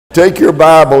Take your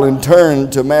Bible and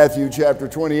turn to Matthew chapter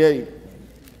 28.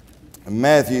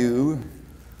 Matthew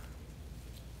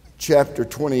chapter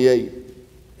 28.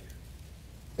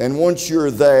 And once you're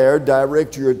there,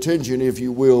 direct your attention, if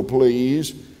you will,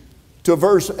 please, to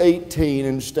verse 18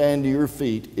 and stand to your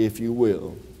feet, if you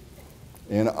will,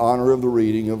 in honor of the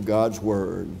reading of God's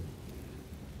Word.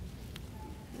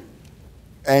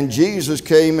 And Jesus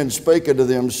came and spake unto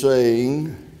them,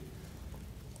 saying,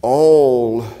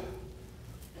 All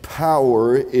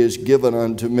power is given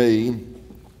unto me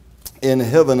in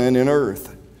heaven and in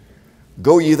earth.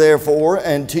 Go ye therefore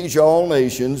and teach all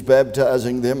nations,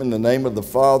 baptizing them in the name of the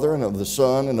Father and of the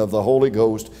Son and of the Holy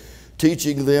Ghost,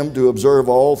 teaching them to observe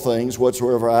all things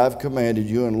whatsoever I have commanded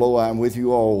you, and lo, I am with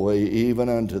you always, even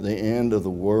unto the end of the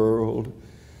world.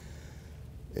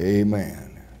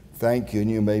 Amen. Thank you, and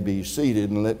you may be seated,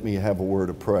 and let me have a word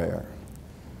of prayer.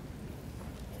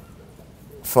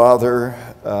 Father,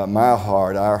 my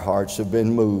heart, our hearts have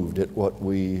been moved at what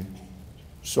we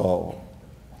saw.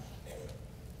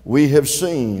 We have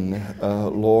seen,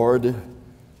 Lord,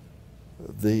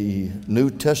 the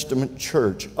New Testament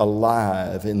church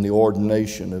alive in the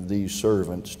ordination of these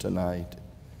servants tonight.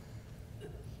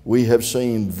 We have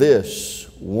seen this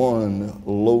one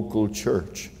local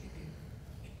church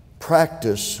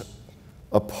practice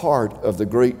a part of the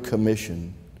Great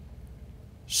Commission,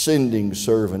 sending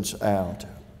servants out.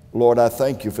 Lord, I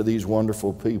thank you for these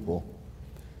wonderful people.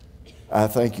 I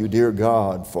thank you, dear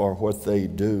God, for what they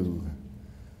do.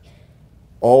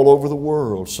 All over the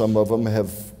world, some of them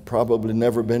have probably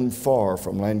never been far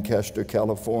from Lancaster,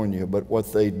 California, but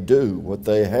what they do, what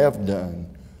they have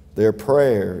done, their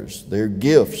prayers, their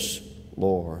gifts,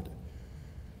 Lord,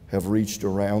 have reached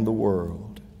around the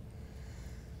world.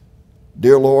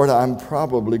 Dear Lord, I'm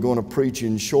probably going to preach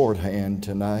in shorthand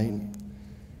tonight.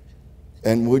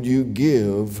 And would you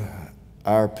give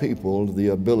our people the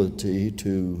ability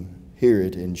to hear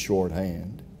it in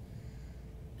shorthand?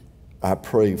 I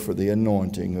pray for the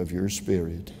anointing of your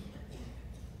Spirit.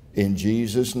 In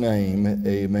Jesus' name,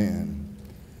 amen.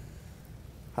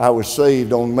 I was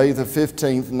saved on May the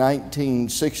 15th,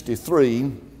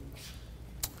 1963,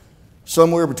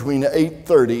 somewhere between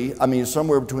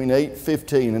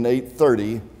 8:15 and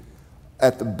 8:30,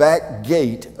 at the back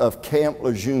gate of Camp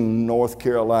Lejeune, North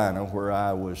Carolina, where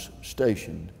I was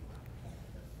stationed.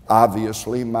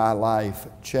 Obviously, my life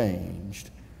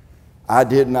changed. I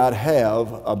did not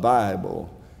have a Bible.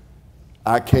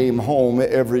 I came home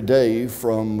every day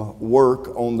from work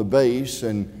on the base,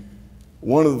 and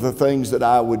one of the things that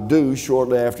I would do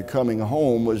shortly after coming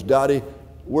home was, Dottie,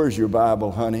 where's your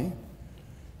Bible, honey?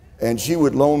 And she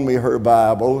would loan me her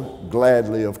Bible,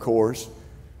 gladly, of course,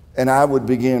 and I would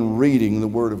begin reading the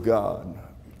Word of God.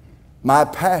 My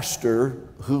pastor,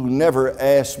 who never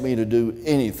asked me to do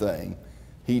anything,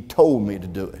 he told me to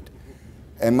do it.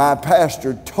 And my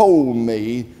pastor told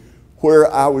me where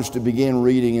I was to begin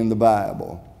reading in the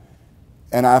Bible.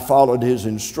 And I followed his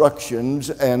instructions,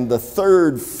 and the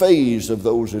third phase of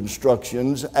those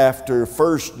instructions, after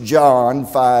 1 John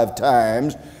 5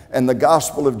 times and the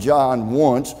Gospel of John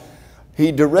once,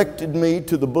 he directed me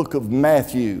to the book of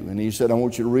Matthew, and he said, I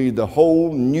want you to read the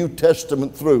whole New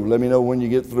Testament through. Let me know when you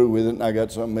get through with it, and I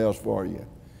got something else for you.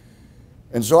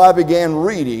 And so I began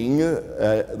reading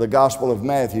the Gospel of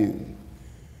Matthew.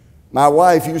 My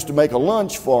wife used to make a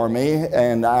lunch for me,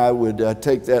 and I would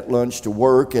take that lunch to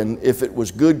work, and if it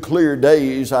was good, clear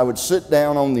days, I would sit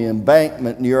down on the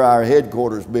embankment near our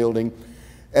headquarters building,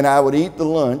 and I would eat the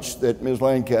lunch that Ms.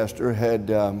 Lancaster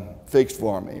had fixed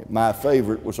for me. My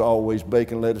favorite was always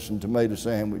bacon, lettuce, and tomato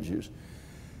sandwiches.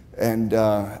 And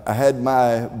I had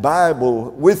my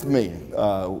Bible with me.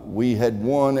 We had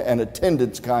won an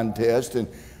attendance contest, and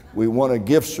we won a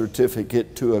gift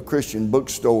certificate to a Christian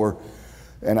bookstore,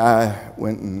 and I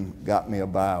went and got me a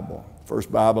Bible.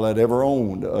 First Bible I'd ever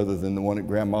owned, other than the one at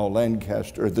Grandma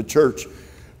Lancaster, the church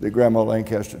that Grandma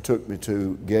Lancaster took me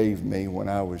to, gave me when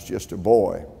I was just a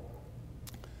boy.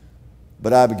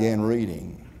 But I began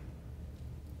reading.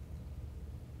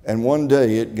 And one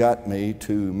day it got me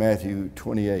to Matthew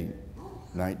 28,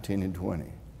 19 and 20.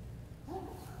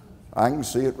 I can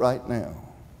see it right now.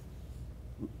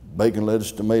 Bacon,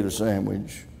 lettuce, tomato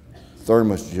sandwich,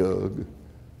 thermos jug.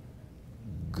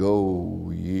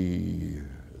 Go ye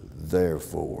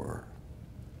therefore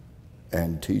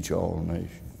and teach all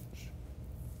nations.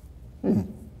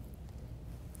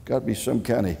 Got to be some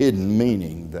kind of hidden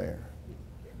meaning there.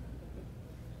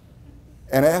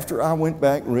 And after I went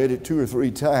back and read it 2 or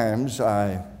 3 times,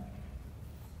 I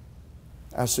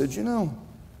said, you know,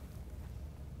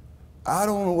 I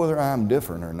don't know whether I'm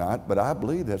different or not, but I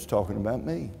believe that's talking about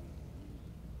me.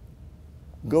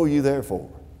 Go ye therefore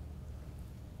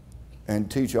and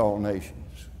teach all nations.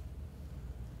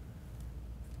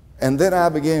 And then I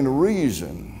began to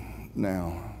reason.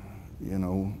 Now, you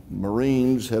know,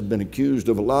 Marines have been accused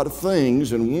of a lot of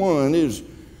things, and one is,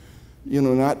 you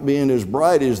know, not being as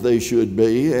bright as they should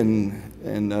be, and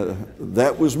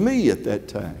that was me at that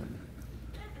time.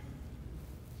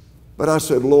 But I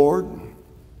said, Lord,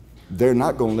 they're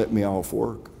not going to let me off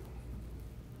work.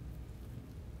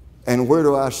 And where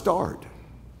do I start?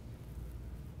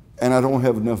 And I don't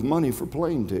have enough money for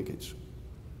plane tickets.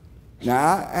 Now,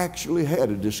 I actually had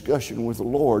a discussion with the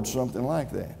Lord, something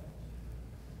like that.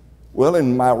 Well,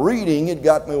 in my reading, it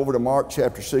got me over to Mark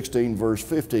chapter 16, verse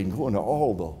 15, go into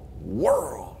all the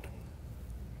world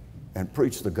and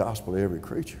preach the gospel to every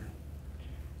creature.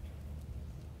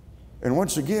 And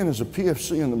once again, as a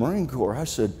PFC in the Marine Corps, I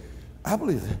said, I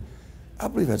believe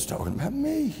that's talking about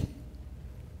me.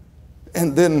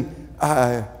 And then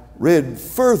I read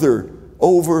further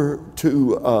over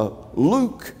to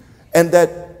Luke, and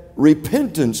that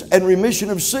repentance and remission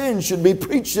of sins should be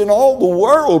preached in all the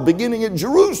world, beginning at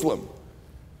Jerusalem.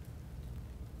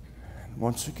 And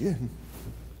once again,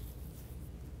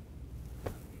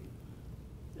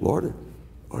 Lord,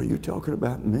 are you talking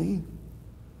about me?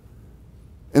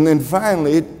 And then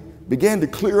finally, it began to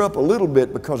clear up a little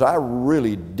bit, because I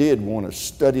really did want to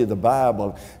study the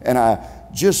Bible, and I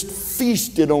just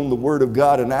feasted on the Word of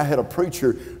God, and I had a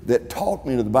preacher that taught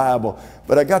me the Bible.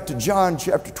 But I got to John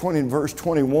chapter 20 and verse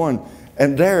 21,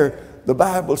 and there the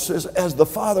Bible says, as the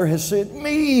Father has sent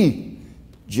me,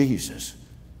 Jesus,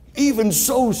 even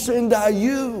so send I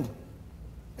you.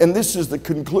 And this is the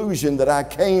conclusion that I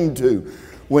came to.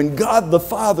 When God the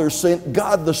Father sent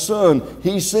God the Son,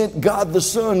 He sent God the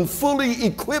Son fully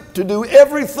equipped to do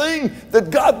everything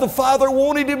that God the Father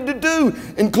wanted Him to do,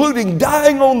 including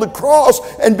dying on the cross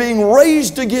and being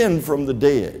raised again from the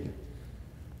dead.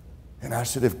 And I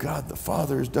said, if God the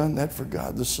Father has done that for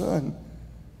God the Son,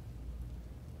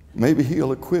 maybe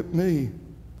He'll equip me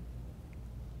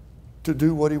to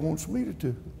do what He wants me to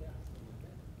do.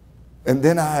 And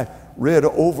then I read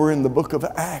over in the book of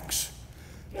Acts,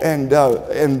 and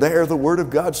there the Word of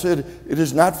God said, it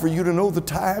is not for you to know the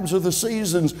times or the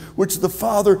seasons which the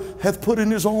Father hath put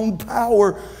in His own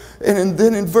power. And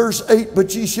then in verse 8,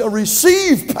 but ye shall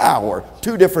receive power.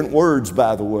 Two different words,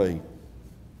 by the way.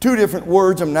 Two different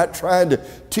words. I'm not trying to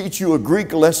teach you a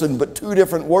Greek lesson, but two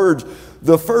different words.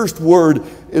 The first word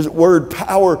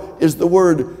power is the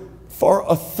word for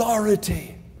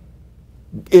authority.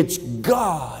 It's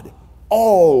God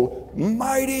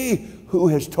Almighty who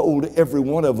has told every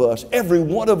one of us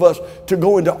to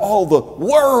go into all the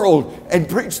world and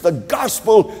preach the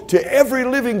gospel to every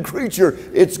living creature.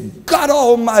 It's God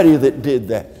Almighty that did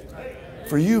that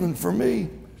for you and for me.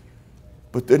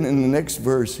 But then in the next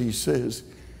verse he says,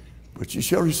 but you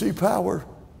shall receive power,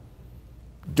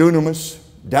 dunamis,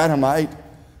 dynamite,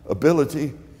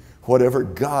 ability. Whatever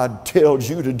God tells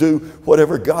you to do,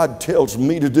 whatever God tells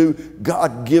me to do,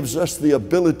 God gives us the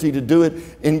ability to do it,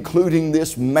 including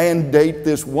this mandate,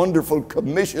 this wonderful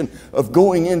commission of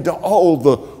going into all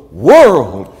the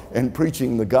world and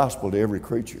preaching the gospel to every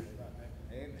creature.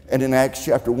 And in Acts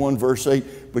chapter 1 verse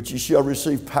 8, but ye shall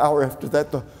receive power, after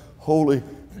that the Holy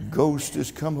Ghost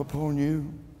is come upon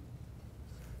you.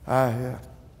 I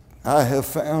have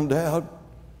found out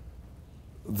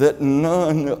that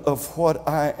none of what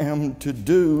I am to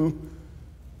do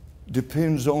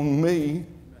depends on me,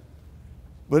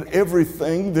 but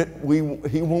everything that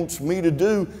He wants me to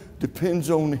do depends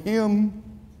on Him.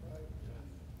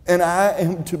 And I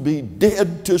am to be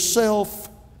dead to self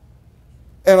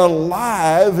and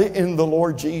alive in the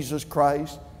Lord Jesus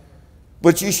Christ.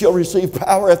 But ye shall receive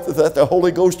power, after that the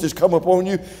Holy Ghost is come upon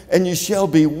you, and ye shall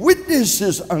be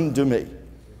witnesses unto me.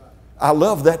 I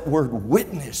love that word,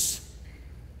 witness.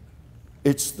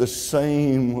 It's the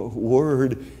same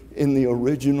word in the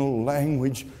original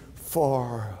language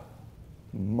for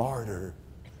martyr.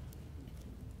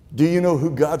 Do you know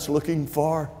who God's looking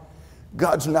for?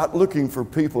 God's not looking for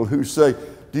people who say,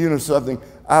 do you know something?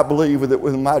 I believe that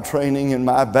with my training and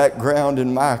my background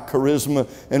and my charisma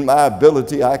and my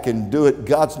ability, I can do it.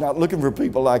 God's not looking for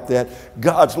people like that.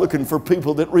 God's looking for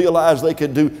people that realize they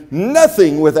can do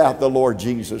nothing without the Lord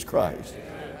Jesus Christ,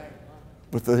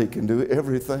 but they can do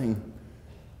everything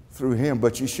through Him.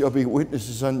 But ye shall be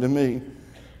witnesses unto me.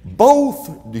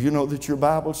 Both. Do you know that your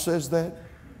Bible says that?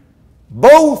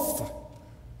 Both.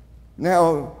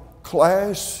 Now,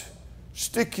 class,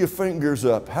 stick your fingers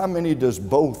up. How many does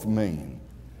both mean?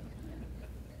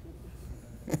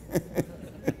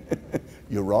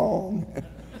 You're wrong.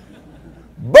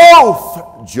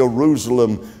 Both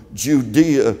Jerusalem,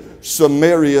 Judea,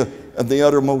 Samaria, and the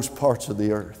uttermost parts of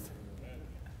the earth.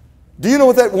 Do you know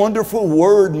what that wonderful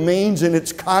word means in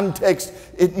its context?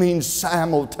 It means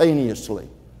simultaneously.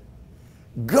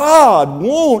 God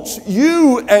wants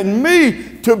you and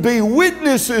me to be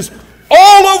witnesses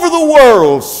all over the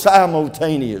world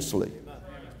simultaneously.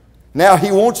 Now,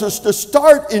 He wants us to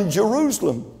start in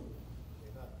Jerusalem.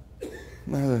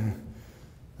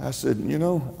 I said, you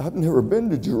know, I've never been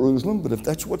to Jerusalem, but if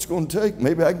that's what's going to take,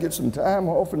 maybe I can get some time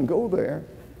off and go there.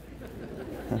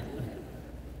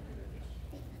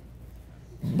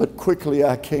 But quickly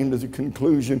I came to the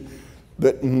conclusion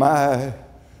that my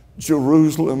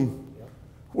Jerusalem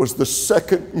was the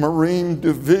 2nd Marine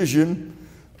Division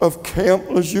of Camp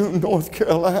Lejeune, North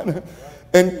Carolina.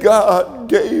 And God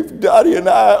gave Dottie and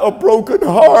I a broken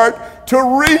heart to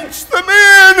reach the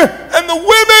men and the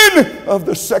women of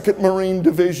the 2nd Marine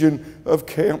Division of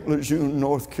Camp Lejeune,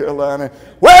 North Carolina.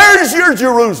 Where's your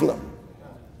Jerusalem?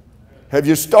 Have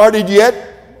you started yet?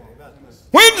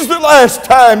 When's the last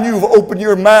time you've opened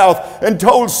your mouth and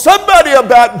told somebody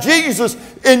about Jesus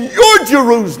in your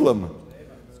Jerusalem?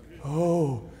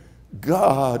 Oh,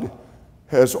 God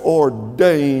has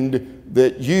ordained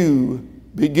that you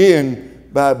begin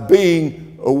by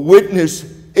being a witness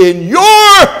in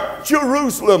your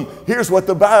Jerusalem. Here's what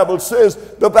the Bible says.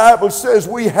 The Bible says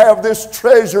we have this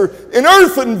treasure in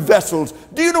earthen vessels.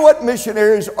 Do you know what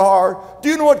missionaries are? Do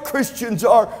you know what Christians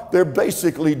are? They're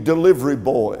basically delivery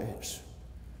boys.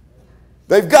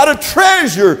 They've got a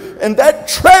treasure, and that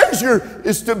treasure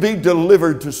is to be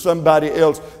delivered to somebody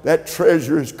else. That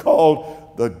treasure is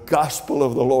called the gospel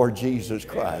of the Lord Jesus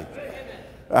Christ.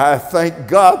 I thank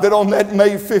God that on that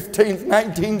May 15th,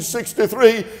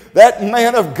 1963, that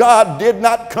man of God did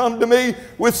not come to me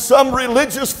with some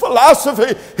religious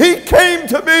philosophy. He came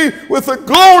to me with the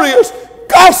glorious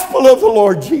gospel of the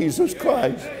Lord Jesus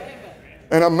Christ.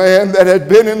 And a man that had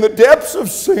been in the depths of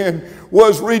sin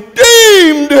was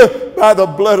redeemed by the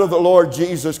blood of the Lord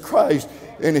Jesus Christ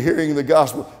in hearing the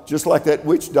gospel. Just like that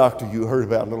witch doctor you heard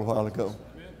about a little while ago.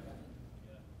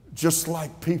 Just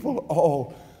like people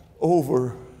all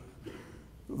over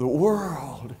the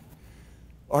world.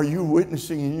 Are you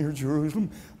witnessing in your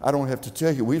Jerusalem? I don't have to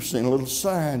tell you. We've seen a little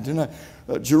sign tonight.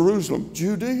 Jerusalem,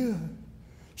 Judea,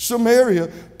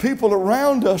 Samaria, people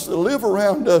around us that live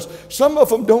around us. Some of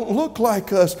them don't look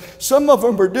like us. Some of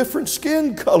them are different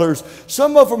skin colors.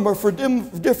 Some of them are from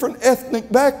different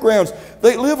ethnic backgrounds.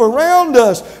 They live around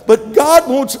us. But God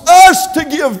wants us to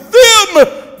give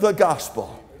them the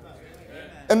gospel.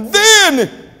 And then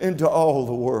into all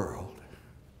the world.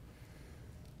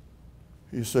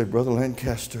 You say, Brother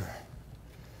Lancaster,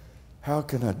 how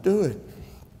can I do it?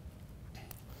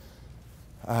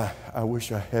 I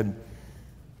wish I had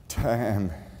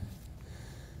time.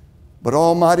 But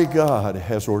Almighty God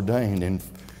has ordained in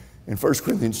 1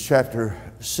 Corinthians chapter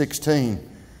 16,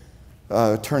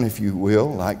 turn if you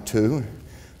will, like to,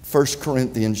 1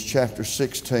 Corinthians chapter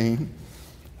 16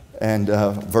 and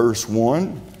verse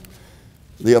 1.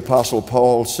 The Apostle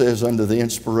Paul says, under the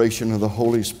inspiration of the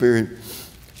Holy Spirit,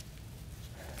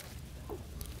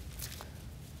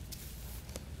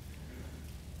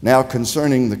 now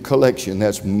concerning the collection,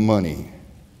 that's money.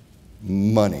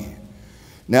 Money.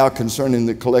 Now concerning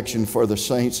the collection for the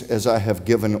saints, as I have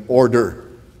given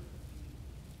order.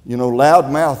 You know,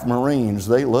 loudmouth Marines,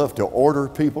 they love to order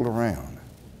people around.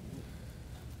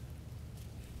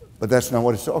 But that's not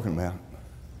what it's talking about.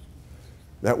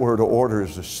 That word order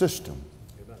is a system.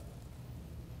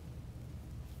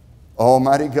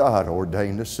 Almighty God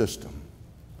ordained a system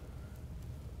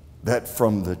that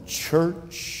from the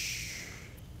church,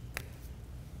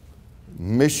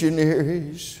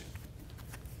 missionaries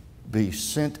be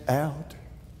sent out,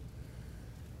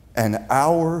 and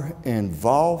our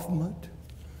involvement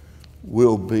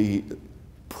will be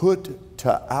put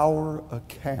to our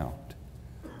account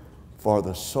for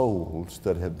the souls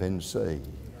that have been saved.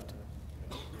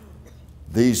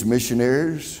 These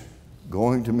missionaries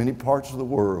going to many parts of the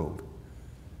world,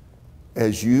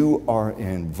 as you are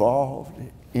involved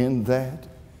in that,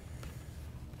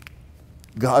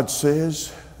 God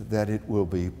says that it will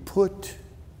be put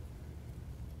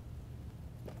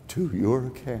to your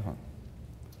account.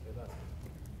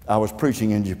 I was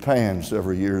preaching in Japan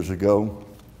several years ago,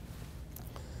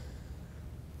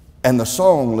 and the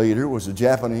song leader was a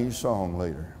Japanese song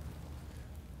leader.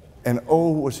 And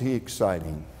oh, was he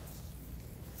exciting.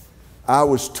 I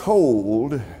was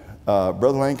told, Brother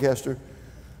Lancaster,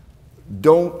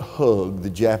 don't hug the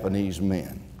Japanese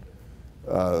men.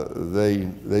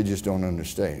 They just don't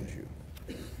understand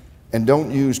you. And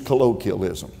don't use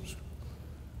colloquialisms.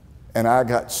 And I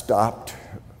got stopped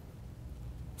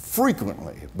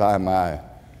frequently by my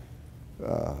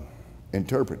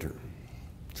interpreter,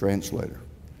 translator.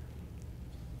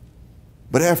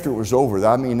 But after it was over,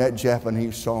 I mean, that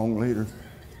Japanese song leader,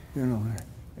 you know,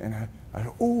 and I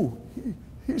thought, oh,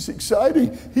 he's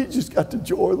exciting. He just got the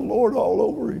joy of the Lord all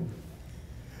over him.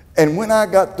 And when I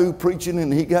got through preaching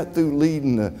and he got through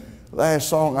leading the last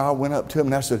song, I went up to him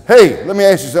and I said, hey, let me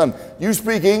ask you something. You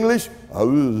speak English?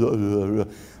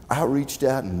 I reached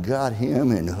out and got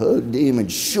him and hugged him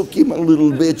and shook him a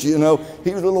little bit, you know.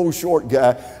 He was a little short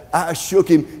guy. I shook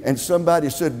him, and somebody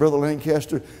said, Brother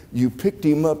Lancaster, you picked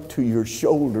him up to your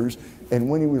shoulders, and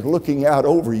when he was looking out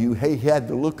over you, he had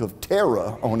the look of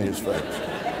terror on his face.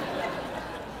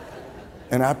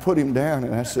 And I put him down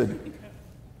and I said,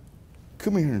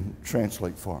 come here and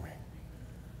translate for me.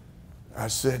 I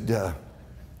said,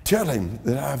 tell him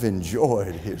that I've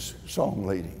enjoyed his song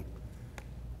leading.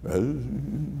 You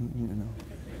know.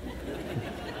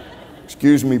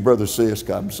 Excuse me, Brother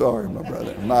Sisk, I'm sorry, my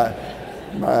brother.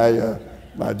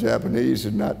 My Japanese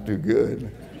is not too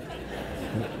good.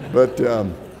 But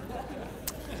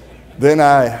then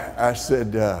I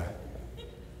said,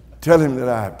 tell him that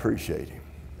I appreciate him.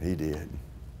 He did.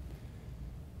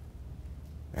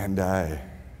 And I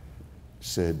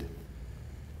said,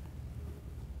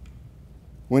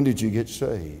 when did you get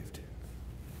saved?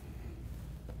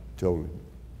 Told him.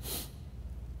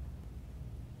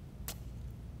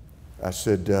 I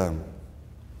said,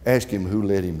 ask him who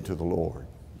led him to the Lord.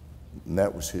 And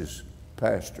that was his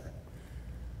pastor.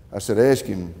 I said, ask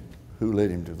him who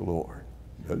led him to the Lord.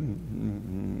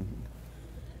 And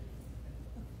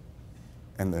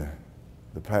the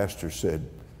pastor said,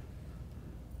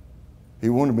 he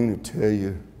wanted me to tell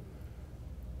you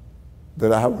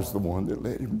that I was the one that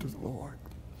led him to the Lord.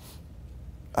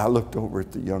 I looked over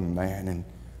at the young man, and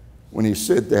when he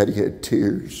said that, he had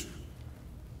tears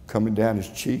coming down his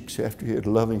cheeks after he had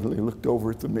lovingly looked over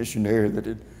at the missionary that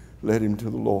had led him to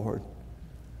the Lord.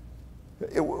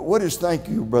 What is thank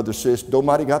you, Brother Sis?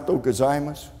 Domarigato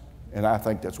gozaimasu? And I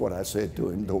think that's what I said to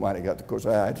him. Domarigato, because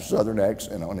I had a southern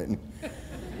accent on it.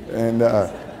 And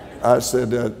I said,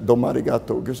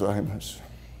 Domarigato gozaimasu.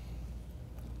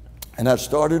 And I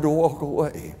started to walk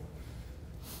away.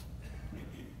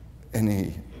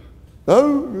 And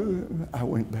I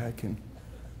went back and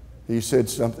he said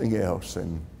something else.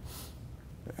 And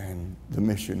the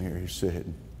missionary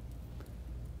said,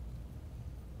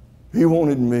 he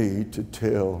wanted me to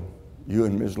tell you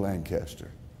and Ms. Lancaster,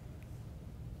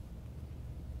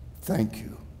 thank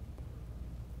you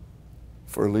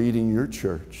for leading your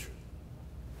church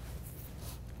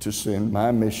to send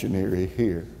my missionary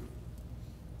here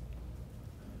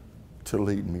to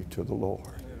lead me to the Lord.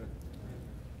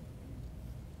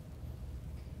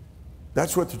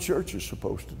 That's what the church is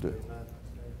supposed to do.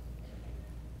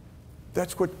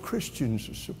 That's what Christians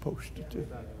are supposed to do.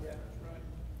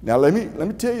 Now let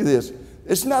me tell you this.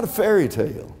 It's not a fairy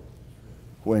tale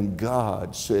when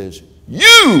God says,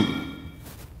 you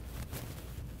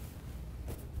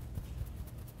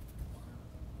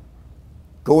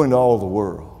go into all the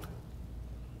world,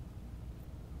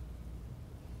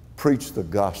 preach the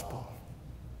gospel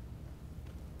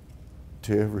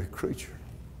to every creature.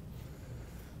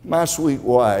 My sweet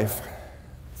wife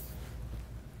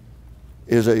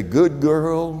is a good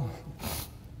girl.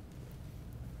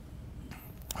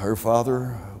 Her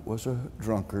father was a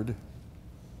drunkard.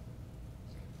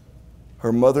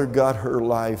 Her mother got her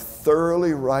life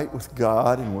thoroughly right with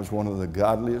God and was one of the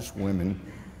godliest women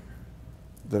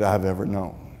that I've ever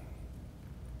known.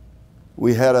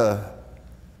 We had a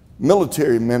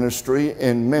military ministry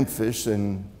in Memphis,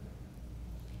 and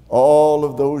all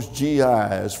of those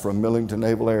GIs from Millington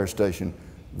Naval Air Station,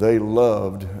 they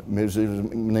loved Mrs.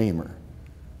 McNeamer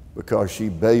because she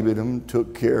babied them,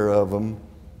 took care of them,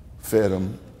 fed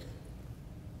them.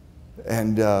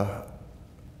 And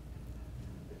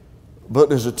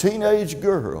but as a teenage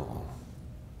girl,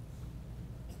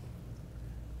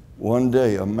 one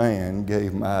day a man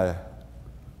gave my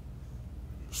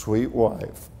sweet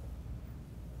wife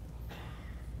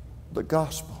the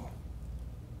gospel,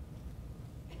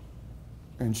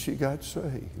 and she got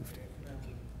saved.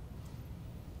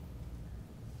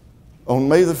 On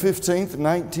May the 15th,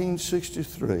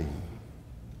 1963.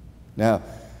 Now,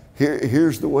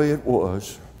 here's the way it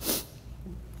was.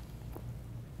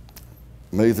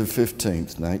 May the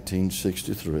 15th,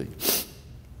 1963.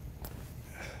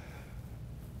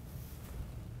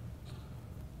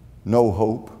 No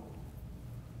hope,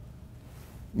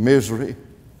 misery,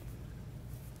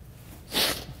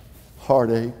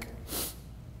 heartache,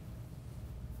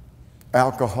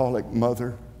 alcoholic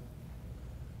mother,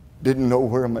 didn't know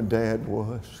where my dad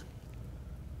was.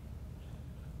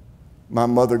 My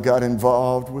mother got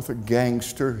involved with a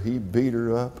gangster. He beat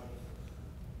her up.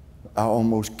 I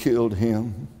almost killed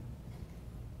him.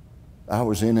 I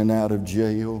was in and out of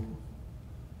jail.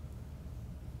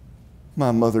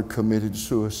 My mother committed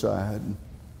suicide.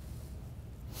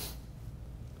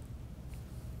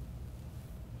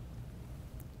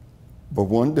 But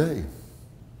one day,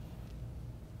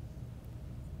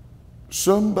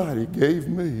 somebody gave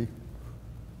me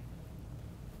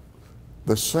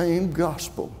the same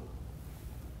gospel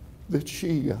that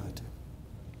she got.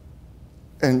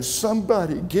 And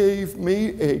somebody gave me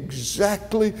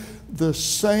exactly the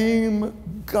same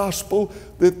gospel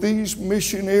that these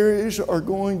missionaries are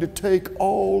going to take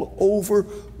all over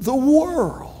the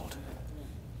world.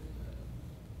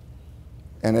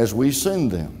 And as we send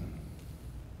them,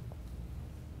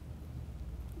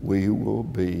 we will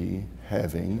be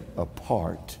having a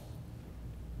part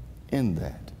in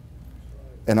that.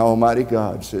 And Almighty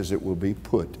God says it will be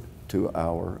put to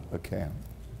our account.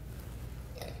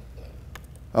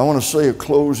 I want to say a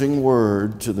closing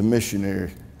word to the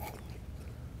missionary,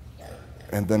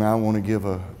 and then I want to give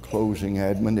a closing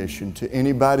admonition to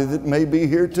anybody that may be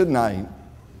here tonight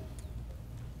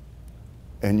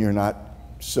and you're not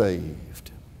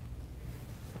saved.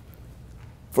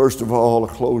 First of all, a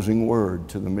closing word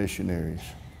to the missionaries.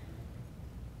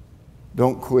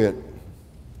 Don't quit.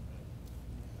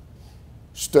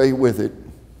 Stay with it.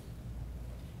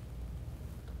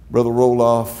 Brother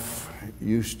Roloff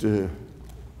used to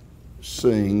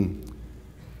sing,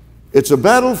 "It's a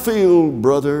battlefield,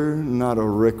 brother, not a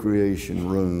recreation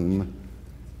room.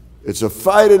 It's a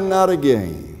fight and not a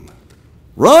game.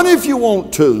 Run if you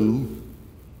want to,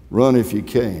 run if you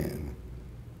can.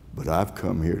 But I've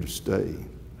come here to stay."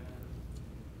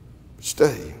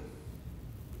 Stay.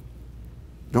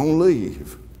 Don't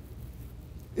leave.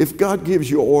 If God gives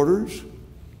you orders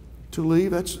to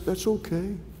leave, that's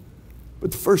okay.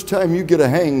 But the first time you get a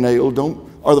hangnail,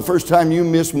 or the first time you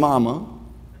miss mama,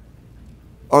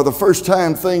 or the first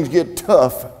time things get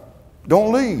tough,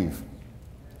 don't leave.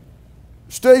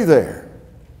 Stay there.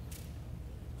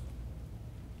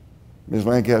 Ms.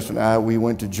 Lancaster and I, we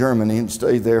went to Germany and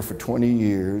stayed there for 20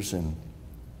 years, and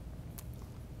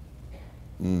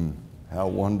how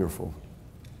wonderful.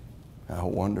 How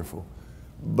wonderful.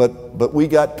 But we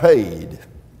got paid.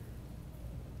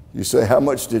 You say, how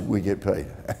much did we get paid?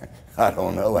 I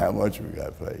don't know how much we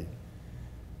got paid.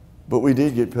 But we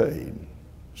did get paid,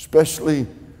 especially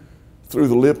through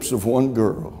the lips of one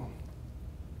girl.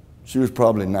 She was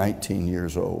probably 19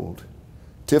 years old,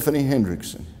 Tiffany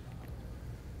Hendrickson.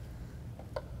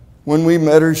 When we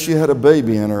met her, she had a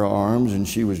baby in her arms and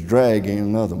she was dragging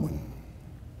another one.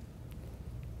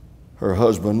 Her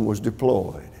husband was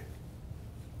deployed.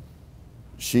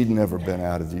 She'd never been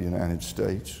out of the United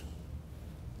States.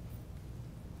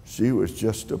 She was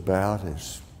just about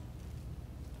as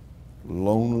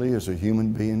lonely as a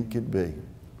human being could be.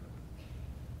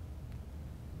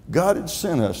 God had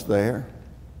sent us there,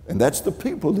 and that's the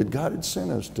people that God had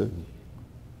sent us to.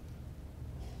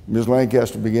 Ms.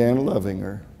 Lancaster began loving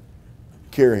her,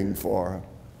 caring for her.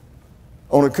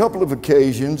 On a couple of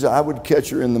occasions, I would catch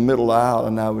her in the middle aisle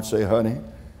and I would say, "Honey,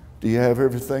 do you have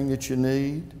everything that you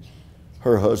need?"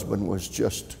 Her husband was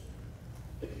just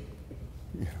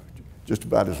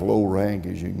about as low rank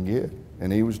as you can get,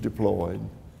 and he was deployed.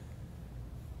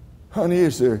 "Honey,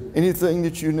 is there anything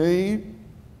that you need?"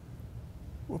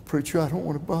 "Well, preacher, I don't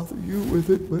want to bother you with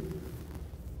it, but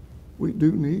we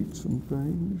do need some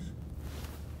things."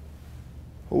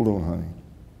 "Hold on, honey.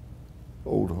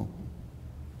 Hold on.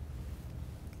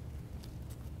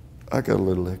 I got a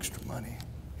little extra money.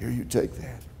 Here, you take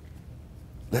that.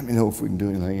 Let me know if we can do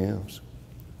anything else."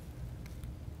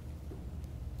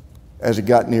 As it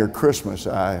got near Christmas,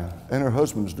 and her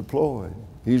husband's deployed.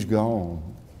 He's gone.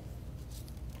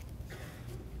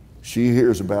 She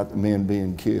hears about the men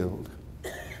being killed.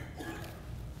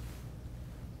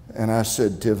 And I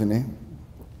said, "Tiffany,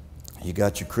 you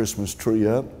got your Christmas tree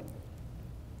up?"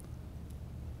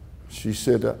 She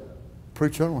said,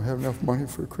 "Preacher, I don't have enough money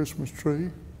for a Christmas tree."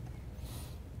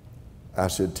 I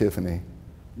said, "Tiffany,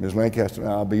 Ms. Lancaster and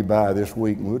I'll be by this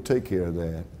week and we'll take care of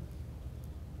that."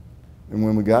 And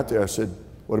when we got there, I said,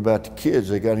 "What about the kids?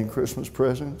 They got any Christmas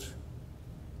presents?"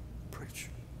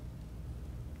 "Preacher,"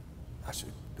 I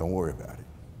said, "don't worry about it.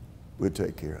 We'll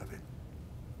take care of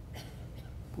it."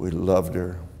 We loved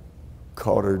her,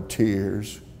 caught her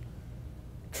tears,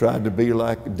 tried to be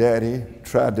like Daddy,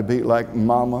 tried to be like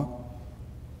Mama.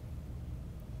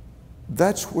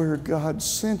 That's where God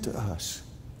sent us.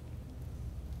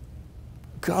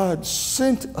 God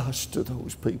sent us to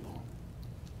those people.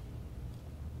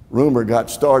 Rumor got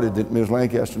started that Ms.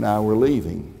 Lancaster and I were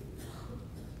leaving.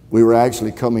 We were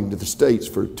actually coming to the States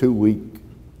for a 2-week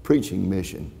preaching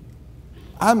mission.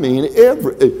 I mean,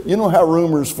 you know how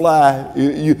rumors fly?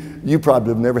 You probably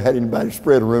have never had anybody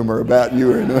spread a rumor about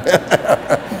you or anything.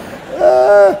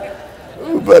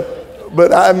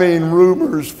 But I mean,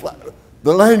 rumors fly.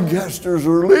 The Lancasters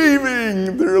are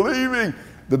leaving. They're leaving.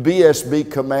 The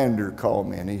BSB commander called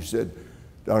me and he said,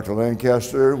 Dr.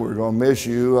 Lancaster, we're going to miss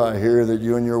you. I hear that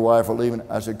you and your wife are leaving.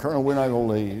 I said, Colonel, we're not going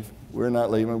to leave. We're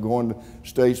not leaving. I'm going to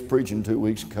States preaching 2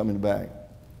 weeks and coming back.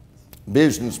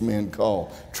 Businessmen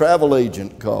called. Travel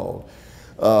agent called.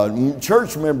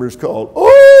 Church members called.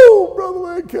 Oh, Brother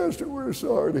Lancaster, we're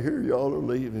sorry to hear y'all are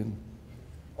leaving.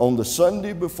 On the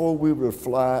Sunday before we would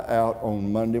fly out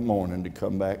on Monday morning to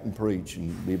come back and preach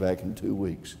and be back in 2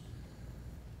 weeks,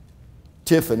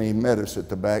 Tiffany met us at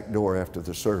the back door after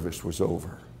the service was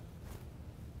over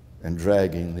and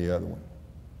dragging the other one.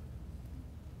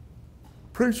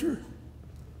 Preacher,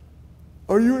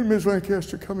 are you and Miss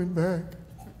Lancaster coming back?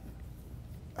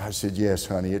 I said, yes,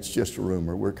 honey, it's just a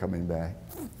rumor. We're coming back.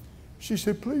 She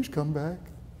said, please come back.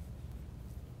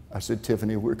 I said,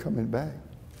 Tiffany, we're coming back.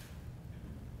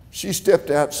 She stepped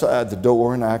outside the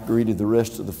door and I greeted the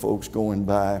rest of the folks going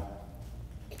by.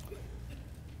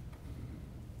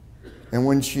 And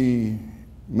when she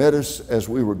met us as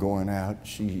we were going out,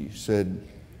 she said,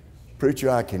 Preacher,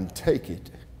 I can take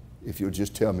it if you'll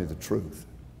just tell me the truth.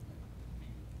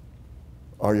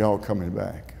 Are y'all coming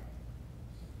back?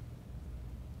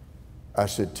 I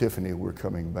said, Tiffany, we're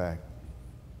coming back.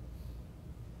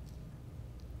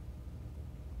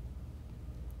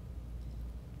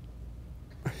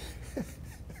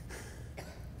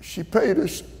 She paid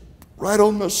us right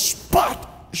on the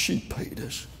spot. She paid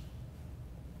us.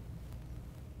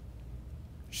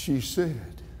 She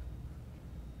said,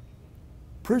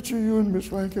 Preacher, you and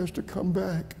Miss Lancaster come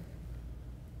back.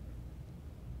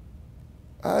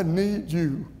 I need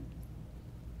you.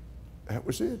 That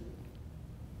was it.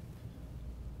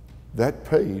 That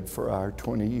paid for our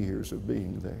 20 years of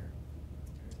being there.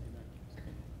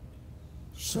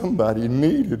 Somebody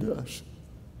needed us.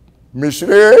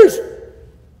 Missionaries,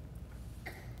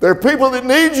 there are people that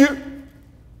need you.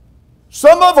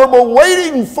 Some of them are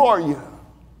waiting for you.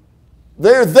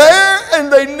 They're there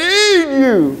and they need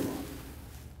you.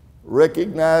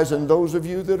 Recognize, and those of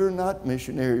you that are not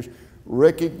missionaries,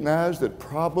 recognize that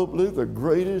probably the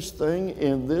greatest thing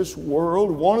in this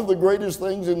world, one of the greatest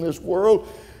things in this world,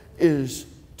 is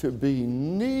to be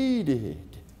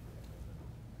needed.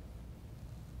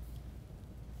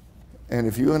 And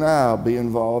if you and I will be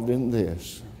involved in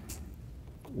this,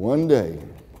 one day,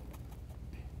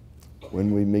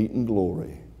 when we meet in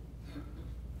glory,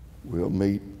 we'll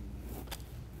meet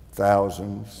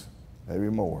thousands, maybe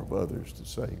more, of others to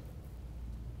say,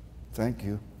 thank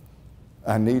you.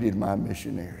 I needed my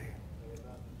missionary.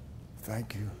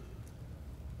 Thank you.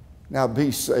 Now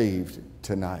be saved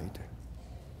tonight.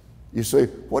 You say,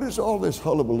 what is all this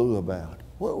hullabaloo about?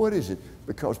 What is it?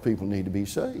 Because people need to be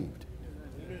saved.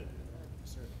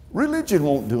 Religion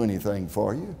won't do anything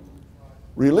for you.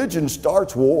 Religion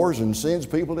starts wars and sends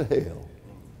people to hell.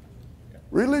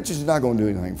 Religion's not going to do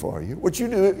anything for you. What you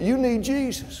do, you need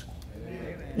Jesus.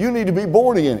 You need to be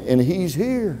born again, and He's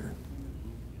here.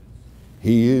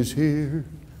 He is here.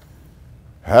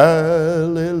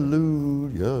 Hallelujah.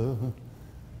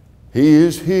 He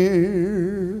is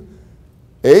here.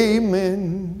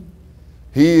 Amen.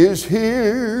 He is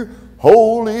here.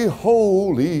 Holy,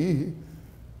 holy.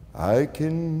 I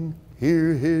can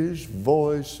hear His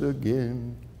voice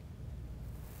again.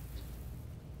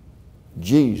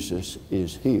 Jesus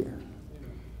is here.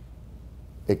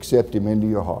 Accept Him into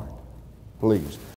your heart, please.